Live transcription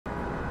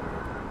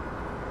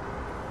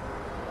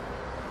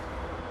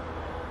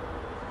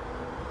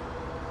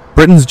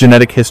Britain's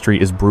genetic history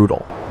is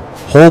brutal.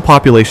 Whole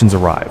populations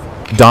arrive,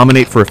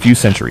 dominate for a few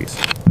centuries,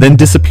 then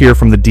disappear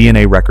from the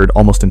DNA record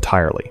almost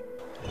entirely.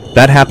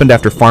 That happened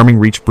after farming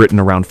reached Britain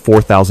around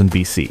 4000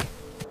 BC.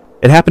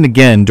 It happened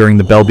again during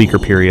the Bell Beaker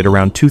period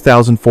around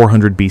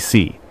 2400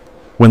 BC,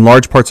 when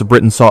large parts of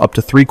Britain saw up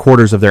to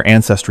 3/4 of their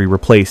ancestry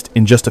replaced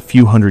in just a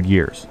few hundred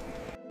years.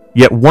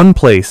 Yet one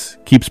place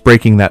keeps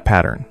breaking that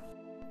pattern.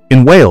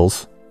 In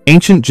Wales,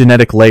 ancient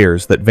genetic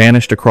layers that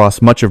vanished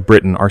across much of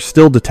Britain are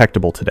still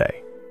detectable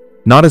today.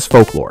 Not as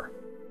folklore,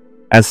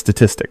 as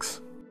statistics.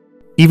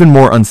 Even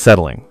more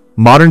unsettling,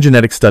 modern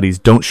genetic studies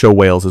don't show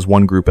Wales as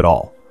one group at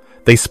all.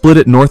 They split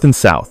it north and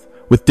south,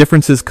 with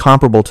differences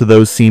comparable to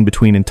those seen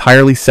between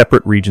entirely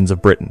separate regions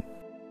of Britain.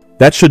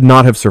 That should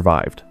not have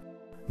survived.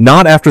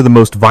 Not after the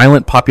most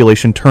violent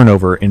population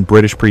turnover in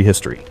British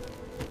prehistory.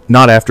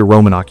 Not after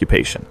Roman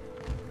occupation.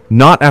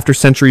 Not after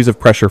centuries of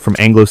pressure from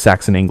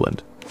Anglo-Saxon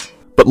England.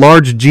 But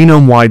large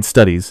genome-wide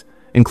studies,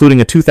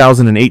 including a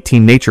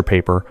 2018 Nature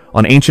paper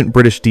on ancient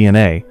British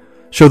DNA,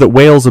 show that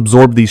Wales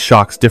absorbed these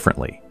shocks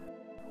differently.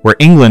 Where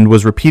England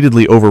was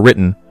repeatedly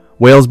overwritten,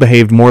 Wales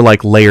behaved more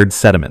like layered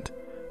sediment.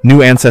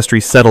 New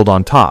ancestry settled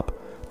on top,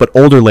 but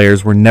older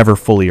layers were never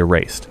fully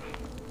erased.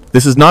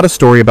 This is not a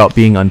story about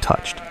being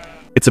untouched.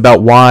 It's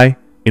about why,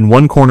 in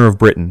one corner of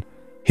Britain,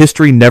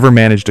 history never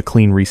managed a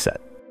clean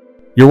reset.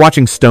 You're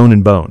watching Stone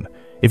and Bone.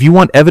 If you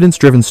want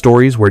evidence-driven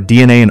stories where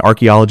DNA and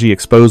archaeology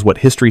expose what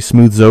history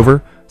smooths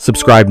over,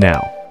 subscribe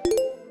now.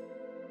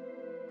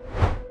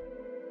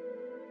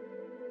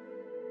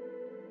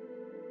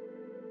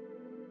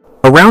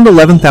 Around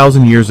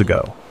 11,000 years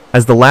ago,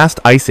 as the last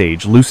ice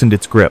age loosened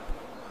its grip,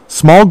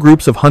 small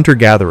groups of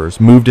hunter-gatherers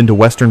moved into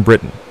western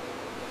Britain.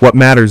 What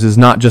matters is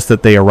not just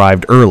that they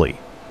arrived early,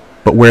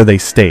 but where they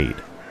stayed.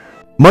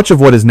 Much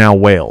of what is now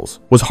Wales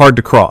was hard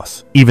to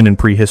cross, even in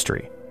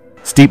prehistory.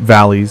 Steep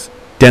valleys,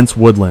 dense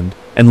woodland,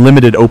 and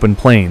limited open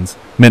plains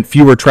meant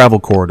fewer travel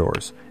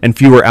corridors and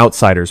fewer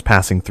outsiders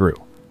passing through.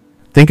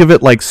 Think of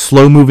it like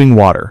slow-moving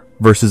water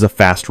versus a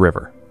fast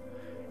river.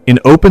 In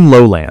open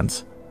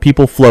lowlands,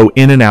 people flow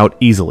in and out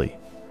easily.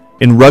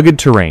 In rugged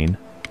terrain,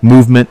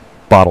 movement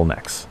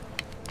bottlenecks.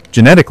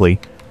 Genetically,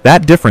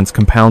 that difference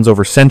compounds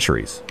over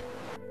centuries.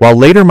 While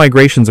later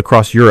migrations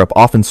across Europe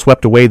often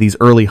swept away these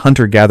early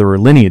hunter-gatherer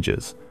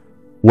lineages,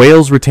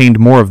 Wales retained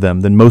more of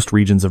them than most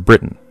regions of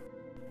Britain.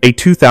 A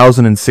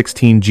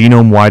 2016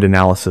 genome-wide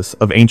analysis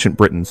of ancient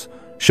Britons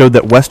showed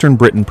that Western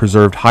Britain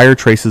preserved higher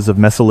traces of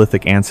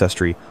Mesolithic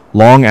ancestry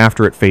long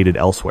after it faded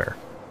elsewhere.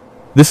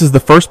 This is the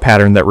first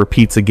pattern that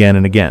repeats again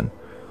and again.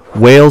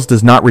 Wales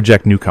does not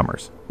reject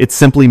newcomers. It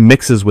simply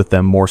mixes with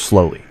them more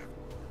slowly.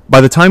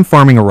 By the time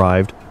farming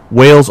arrived,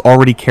 Wales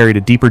already carried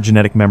a deeper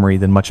genetic memory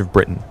than much of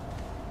Britain.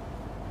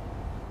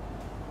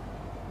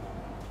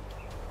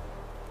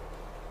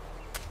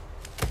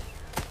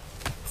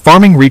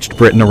 Farming reached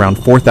Britain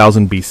around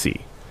 4000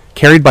 BC,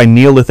 carried by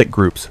Neolithic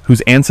groups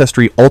whose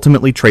ancestry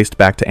ultimately traced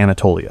back to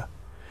Anatolia.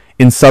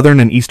 In southern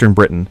and eastern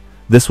Britain,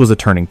 this was a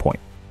turning point.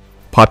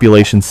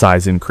 Population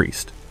size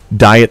increased,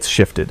 diets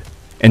shifted,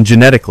 and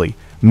genetically,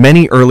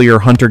 many earlier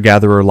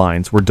hunter-gatherer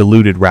lines were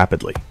diluted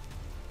rapidly.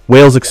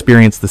 Wales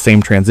experienced the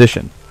same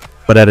transition,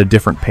 but at a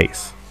different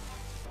pace.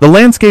 The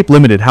landscape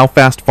limited how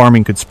fast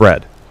farming could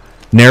spread.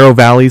 Narrow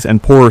valleys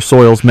and poorer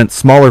soils meant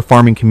smaller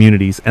farming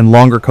communities and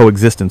longer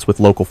coexistence with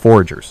local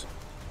foragers.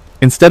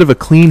 Instead of a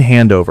clean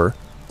handover,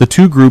 the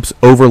two groups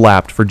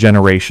overlapped for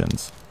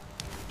generations.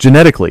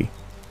 Genetically,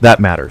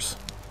 that matters.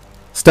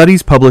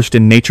 Studies published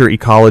in Nature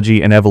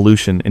Ecology and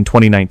Evolution in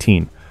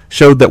 2019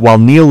 showed that while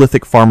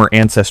Neolithic farmer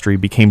ancestry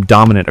became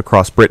dominant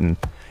across Britain,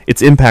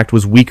 its impact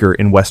was weaker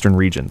in western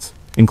regions,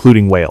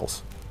 including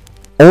Wales.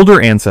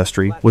 Older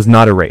ancestry was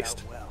not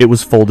erased, it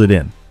was folded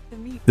in.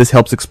 This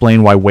helps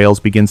explain why Wales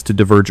begins to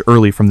diverge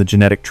early from the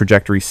genetic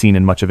trajectory seen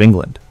in much of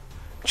England.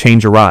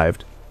 Change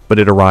arrived, but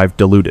it arrived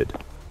diluted.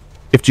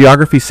 If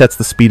geography sets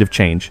the speed of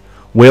change,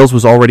 Wales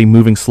was already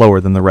moving slower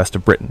than the rest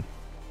of Britain.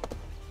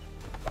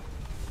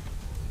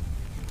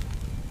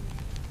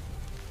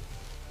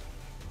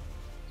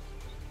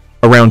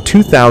 Around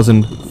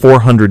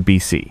 2400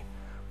 BC,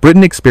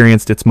 Britain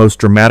experienced its most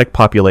dramatic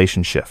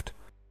population shift.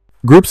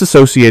 Groups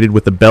associated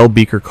with the Bell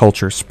Beaker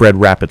culture spread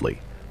rapidly,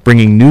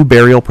 bringing new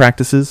burial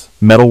practices,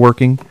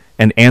 metalworking,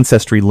 and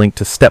ancestry linked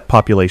to steppe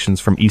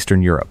populations from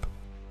Eastern Europe.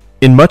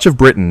 In much of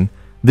Britain,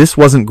 this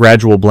wasn't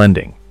gradual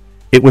blending.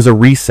 It was a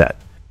reset.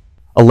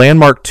 A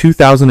landmark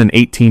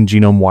 2018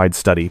 genome-wide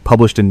study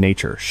published in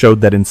Nature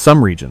showed that in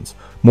some regions,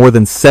 more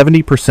than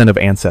 70% of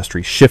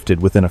ancestry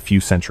shifted within a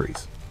few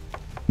centuries.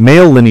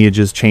 Male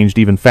lineages changed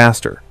even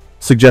faster,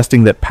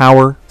 suggesting that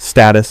power,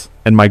 status,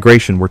 and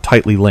migration were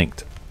tightly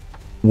linked.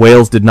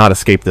 Wales did not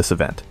escape this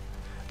event.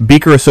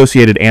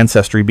 Beaker-associated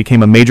ancestry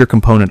became a major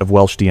component of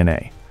Welsh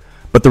DNA,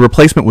 but the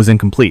replacement was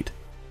incomplete.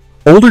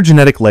 Older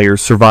genetic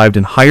layers survived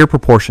in higher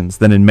proportions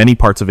than in many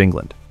parts of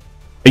England.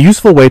 A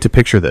useful way to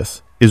picture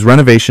this is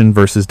renovation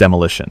versus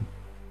demolition.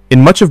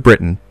 In much of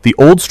Britain, the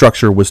old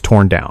structure was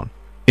torn down.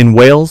 In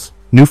Wales,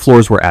 new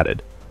floors were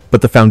added,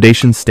 but the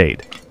foundation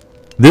stayed.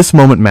 This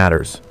moment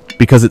matters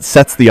because it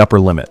sets the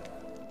upper limit.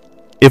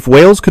 If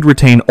Wales could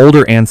retain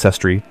older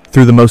ancestry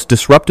through the most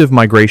disruptive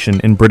migration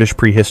in British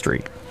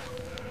prehistory,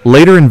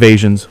 later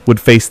invasions would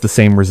face the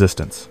same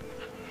resistance.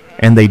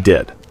 And they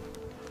did.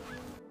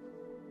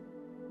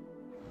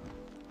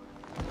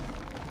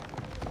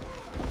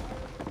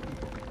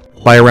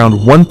 By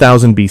around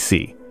 1000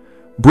 BC,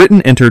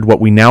 Britain entered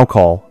what we now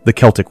call the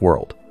Celtic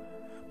world.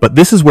 But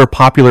this is where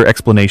popular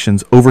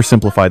explanations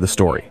oversimplify the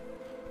story.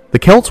 The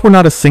Celts were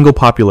not a single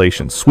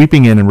population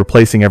sweeping in and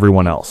replacing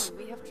everyone else.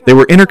 They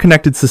were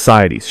interconnected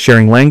societies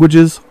sharing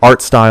languages,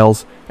 art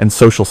styles, and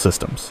social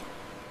systems.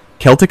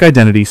 Celtic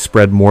identity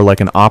spread more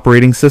like an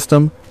operating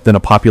system than a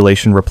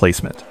population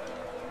replacement.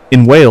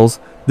 In Wales,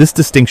 this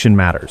distinction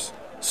matters.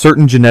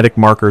 Certain genetic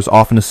markers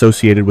often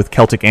associated with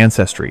Celtic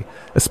ancestry,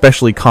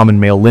 especially common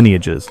male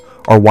lineages,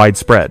 are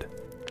widespread.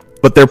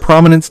 But their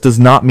prominence does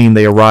not mean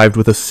they arrived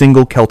with a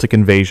single Celtic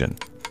invasion.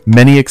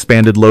 Many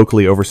expanded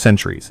locally over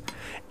centuries,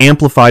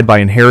 amplified by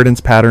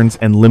inheritance patterns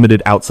and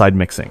limited outside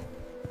mixing.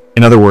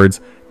 In other words,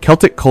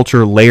 Celtic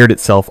culture layered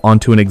itself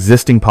onto an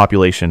existing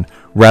population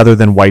rather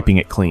than wiping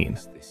it clean.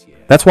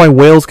 That's why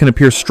Wales can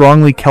appear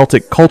strongly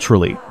Celtic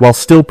culturally while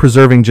still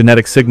preserving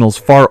genetic signals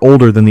far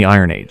older than the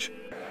Iron Age.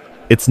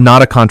 It's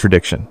not a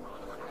contradiction.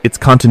 It's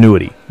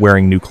continuity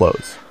wearing new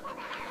clothes.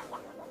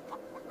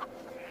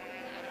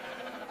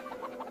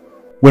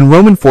 When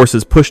Roman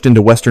forces pushed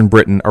into Western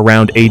Britain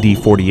around AD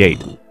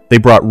 48, they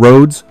brought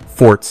roads,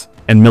 forts,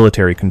 and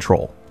military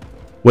control.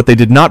 What they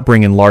did not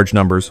bring in large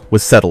numbers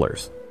was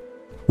settlers.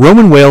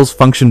 Roman Wales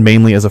functioned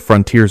mainly as a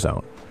frontier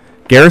zone.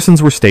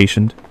 Garrisons were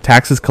stationed,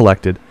 taxes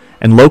collected,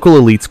 and local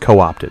elites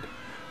co-opted.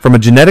 From a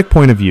genetic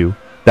point of view,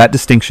 that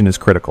distinction is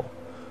critical.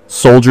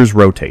 Soldiers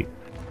rotate.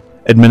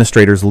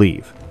 Administrators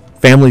leave.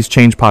 Families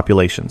change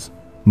populations.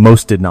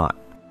 Most did not.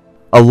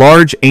 A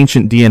large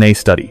ancient DNA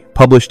study,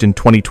 published in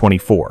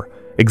 2024,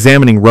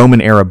 examining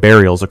Roman-era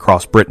burials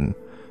across Britain,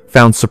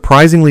 found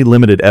surprisingly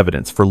limited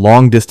evidence for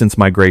long-distance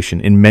migration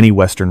in many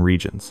Western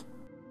regions.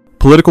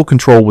 Political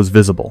control was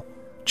visible.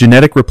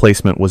 Genetic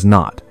replacement was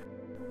not.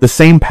 The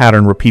same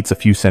pattern repeats a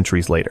few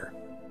centuries later.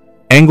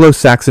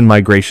 Anglo-Saxon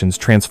migrations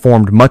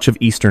transformed much of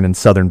eastern and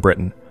southern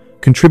Britain,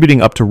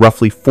 contributing up to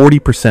roughly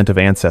 40% of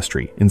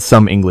ancestry in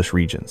some English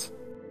regions.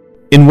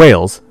 In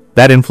Wales,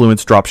 that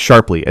influence drops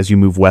sharply as you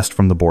move west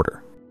from the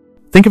border.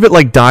 Think of it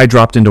like dye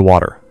dropped into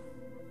water.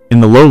 In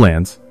the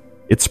lowlands,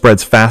 it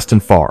spreads fast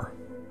and far.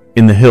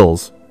 In the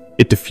hills,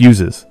 it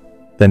diffuses,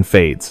 then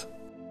fades.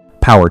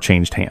 Power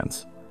changed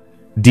hands.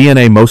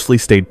 DNA mostly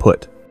stayed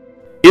put.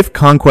 If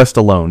conquest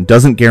alone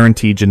doesn't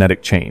guarantee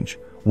genetic change,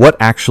 what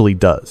actually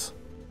does?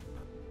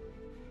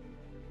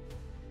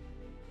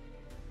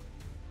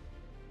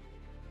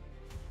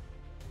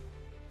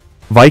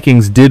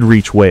 Vikings did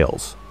reach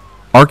Wales.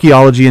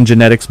 Archaeology and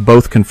genetics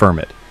both confirm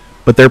it,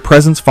 but their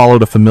presence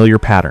followed a familiar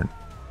pattern.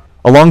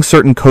 Along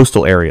certain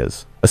coastal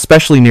areas,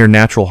 especially near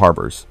natural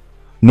harbors,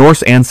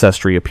 Norse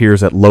ancestry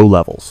appears at low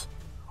levels,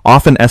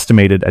 often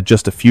estimated at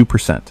just a few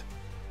percent.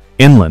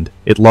 Inland,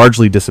 it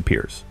largely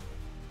disappears.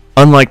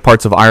 Unlike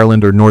parts of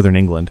Ireland or northern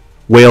England,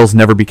 Wales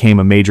never became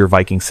a major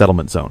Viking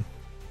settlement zone.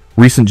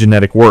 Recent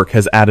genetic work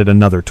has added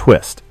another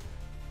twist.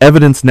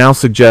 Evidence now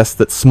suggests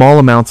that small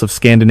amounts of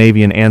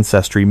Scandinavian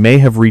ancestry may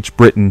have reached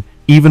Britain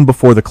even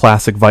before the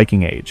classic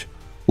Viking Age,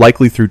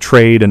 likely through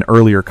trade and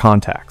earlier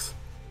contacts.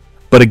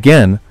 But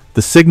again,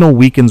 the signal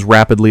weakens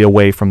rapidly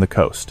away from the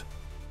coast.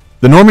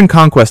 The Norman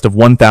conquest of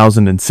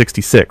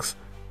 1066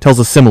 tells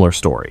a similar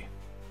story.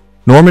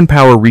 Norman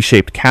power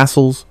reshaped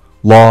castles,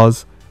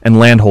 laws, and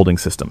landholding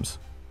systems.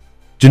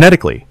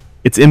 Genetically,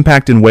 its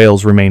impact in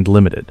Wales remained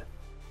limited.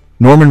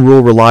 Norman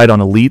rule relied on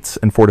elites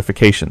and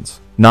fortifications,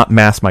 not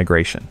mass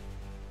migration.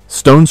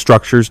 Stone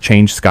structures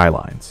change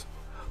skylines.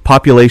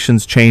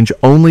 Populations change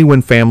only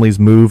when families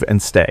move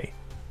and stay.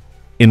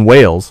 In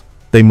Wales,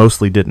 they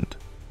mostly didn't.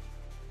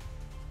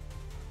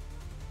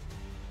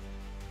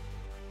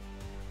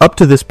 Up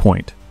to this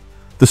point,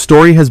 the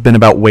story has been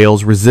about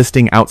Wales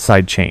resisting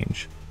outside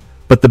change.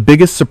 But the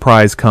biggest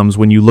surprise comes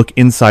when you look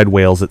inside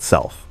Wales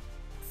itself.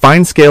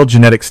 Fine-scale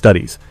genetic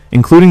studies,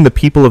 including the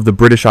People of the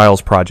British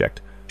Isles project,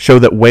 show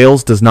that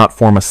Wales does not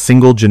form a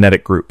single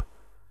genetic group.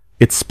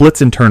 It splits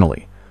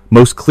internally,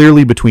 most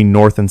clearly between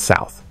north and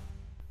south.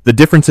 The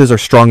differences are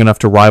strong enough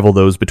to rival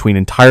those between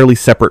entirely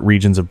separate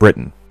regions of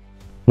Britain.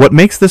 What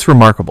makes this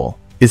remarkable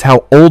is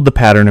how old the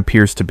pattern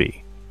appears to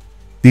be.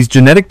 These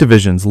genetic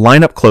divisions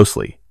line up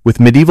closely with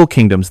medieval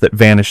kingdoms that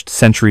vanished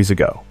centuries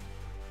ago.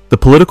 The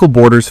political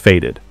borders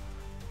faded.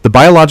 The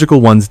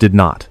biological ones did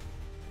not.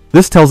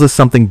 This tells us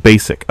something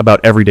basic about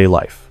everyday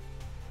life.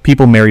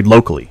 People married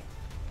locally.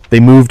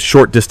 They moved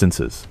short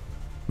distances.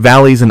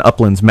 Valleys and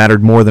uplands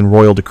mattered more than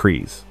royal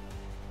decrees.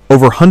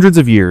 Over hundreds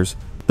of years,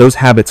 those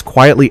habits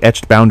quietly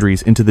etched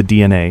boundaries into the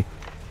DNA.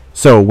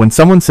 So, when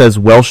someone says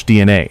Welsh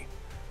DNA,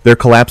 they're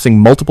collapsing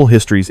multiple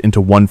histories into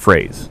one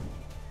phrase.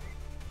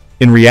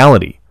 In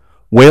reality,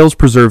 Wales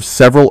preserves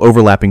several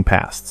overlapping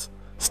pasts,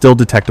 still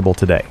detectable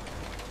today.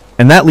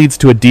 And that leads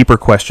to a deeper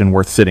question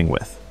worth sitting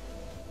with.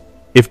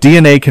 If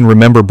DNA can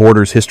remember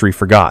borders history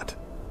forgot,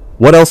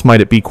 what else might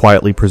it be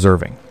quietly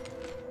preserving?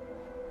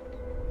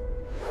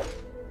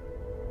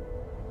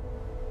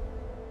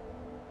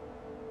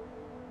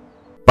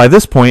 By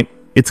this point,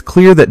 it's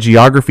clear that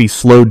geography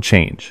slowed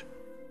change,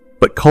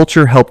 but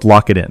culture helped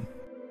lock it in.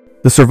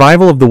 The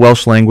survival of the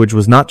Welsh language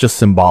was not just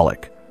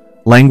symbolic.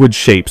 Language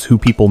shapes who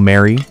people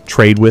marry,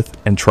 trade with,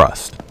 and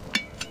trust.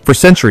 For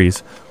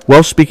centuries,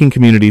 Welsh-speaking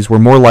communities were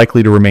more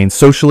likely to remain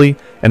socially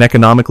and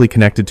economically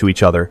connected to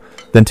each other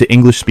than to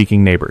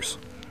English-speaking neighbors.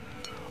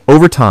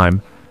 Over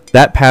time,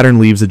 that pattern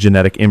leaves a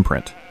genetic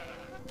imprint.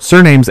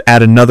 Surnames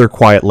add another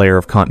quiet layer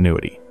of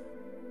continuity.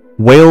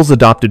 Wales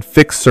adopted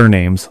fixed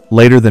surnames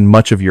later than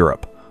much of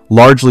Europe,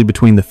 largely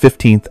between the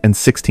 15th and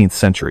 16th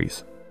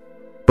centuries.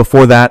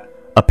 Before that,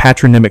 a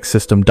patronymic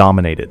system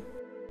dominated.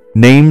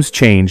 Names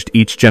changed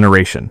each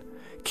generation,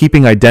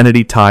 keeping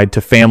identity tied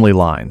to family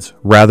lines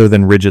rather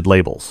than rigid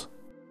labels.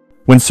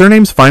 When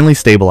surnames finally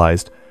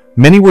stabilized,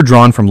 many were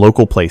drawn from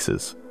local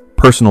places,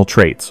 personal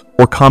traits,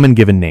 or common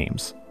given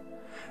names.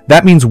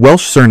 That means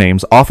Welsh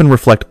surnames often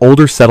reflect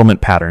older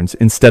settlement patterns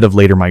instead of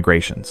later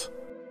migrations.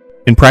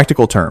 In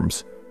practical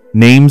terms,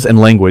 names and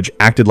language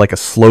acted like a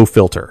slow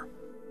filter.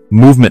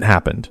 Movement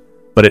happened,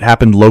 but it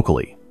happened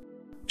locally.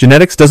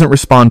 Genetics doesn't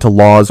respond to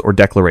laws or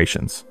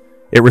declarations.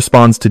 It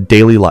responds to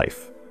daily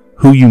life,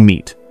 who you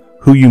meet,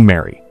 who you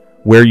marry,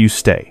 where you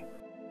stay.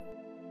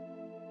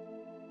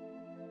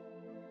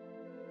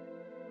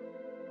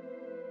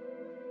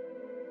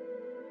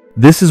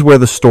 This is where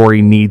the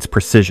story needs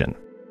precision.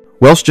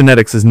 Welsh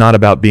genetics is not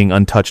about being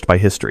untouched by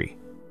history.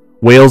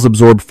 Wales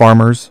absorbed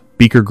farmers,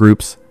 Beaker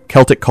groups,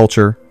 Celtic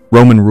culture,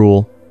 Roman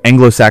rule,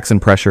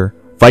 Anglo-Saxon pressure,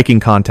 Viking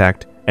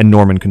contact, and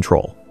Norman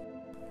control.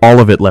 All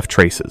of it left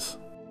traces.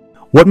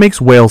 What makes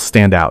Wales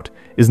stand out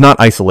is not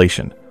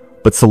isolation,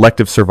 but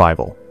selective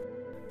survival.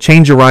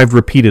 Change arrived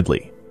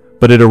repeatedly,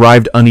 but it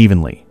arrived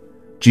unevenly.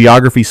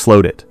 Geography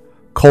slowed it,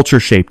 culture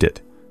shaped it,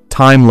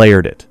 time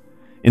layered it.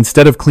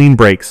 Instead of clean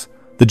breaks,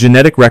 the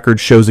genetic record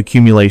shows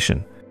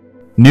accumulation.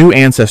 New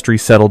ancestry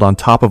settled on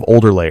top of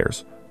older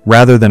layers,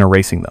 rather than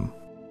erasing them.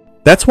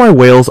 That's why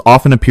Wales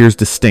often appears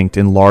distinct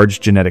in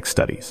large genetic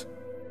studies.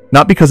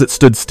 Not because it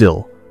stood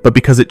still, but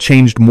because it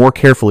changed more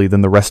carefully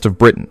than the rest of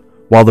Britain,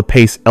 while the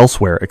pace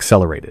elsewhere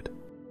accelerated.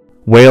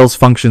 Wales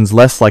functions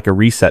less like a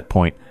reset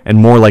point and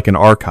more like an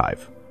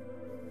archive.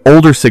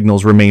 Older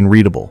signals remain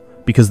readable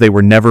because they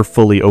were never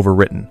fully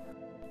overwritten.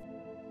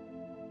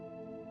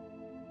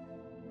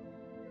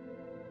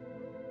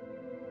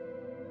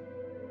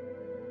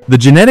 The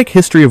genetic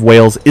history of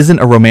Wales isn't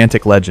a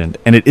romantic legend,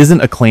 and it isn't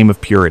a claim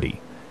of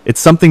purity. It's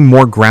something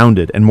more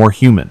grounded and more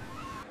human.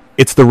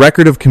 It's the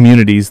record of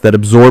communities that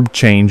absorbed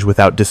change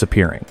without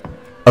disappearing,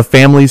 of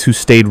families who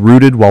stayed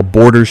rooted while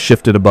borders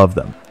shifted above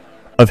them,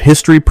 of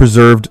history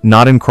preserved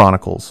not in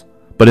chronicles,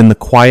 but in the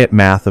quiet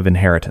math of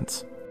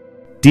inheritance.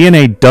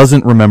 DNA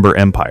doesn't remember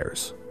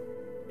empires.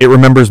 It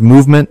remembers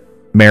movement,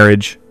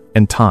 marriage,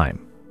 and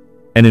time.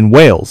 And in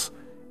Wales,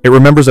 it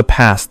remembers a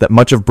past that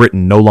much of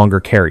Britain no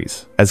longer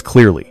carries as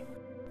clearly.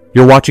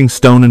 You're watching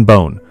Stone and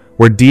Bone,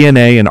 where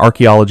DNA and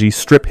archaeology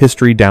strip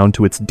history down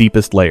to its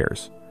deepest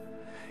layers.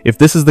 If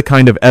this is the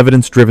kind of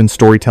evidence-driven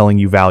storytelling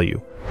you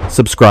value,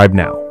 subscribe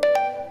now.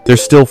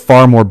 There's still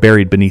far more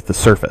buried beneath the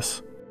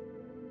surface.